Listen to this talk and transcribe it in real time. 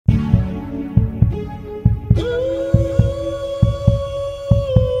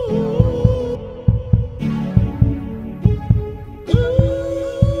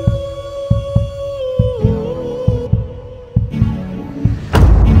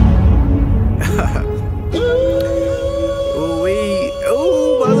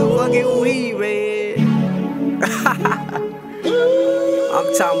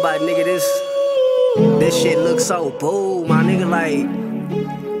talking about, nigga, this shit looks so boo, my nigga, like,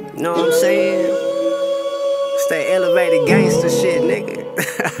 you know what I'm saying? Stay elevated gangster shit, nigga.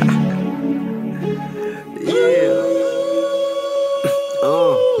 Yeah.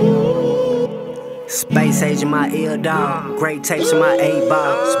 Space age in my ear dog, great tapes in my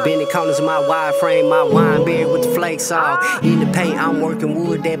 8-ball, spinning corners in my wide frame, my wine beer with the flakes off. In the paint, I'm working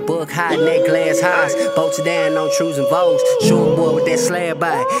wood, that buck hiding that glass highs. Bolted down on trues and Vogues, short boy with that slab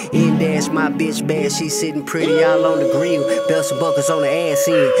by. In dash my bitch bad, she sitting pretty all on the grill. Belts and buckles on the ass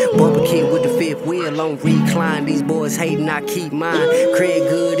end, bumper kit with the fifth wheel on recline. These boys hating, I keep mine. Craig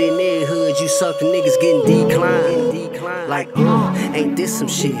good in their hood, you suckin' niggas getting declined. Like, ain't this some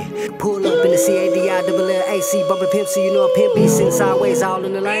shit? Pull up in the Cadillac, bumpin' pimp, so you know a pimp be sitting sideways all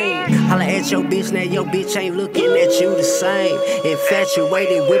in the lane. Holla at your bitch, now your bitch ain't looking at you the same.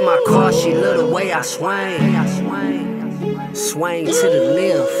 Infatuated with my car, she love the way I swing. Swing to the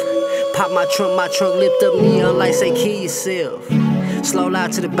left. Pop my trunk lift up neon lights, say kill yourself. Slow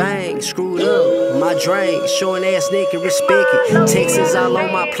out to the bang, screwed up, my drink. Showing ass nigga, respect it. Texas all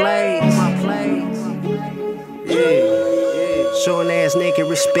on my plays. Yeah. Showing ass nigga,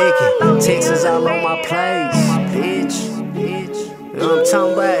 respect it. Texas all on my plays, bitch. You know what I'm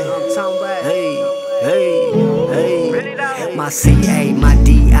talking about? Hey. My CA, my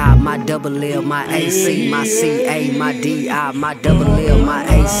DI, my double L, my AC. My CA, my DI, my double L, my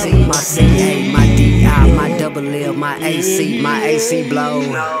AC. My CA, my DI, my double L, my AC. My AC blow,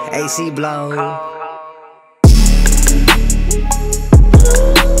 AC blow.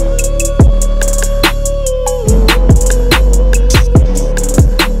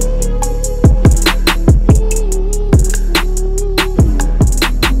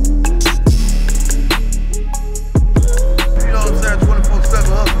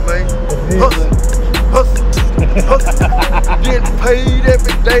 Getting paid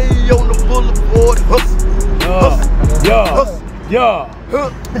every day on the boulevard. Hustle. Yeah. Hustle. Yeah.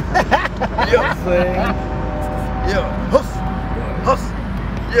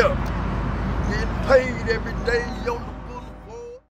 Getting paid every day on the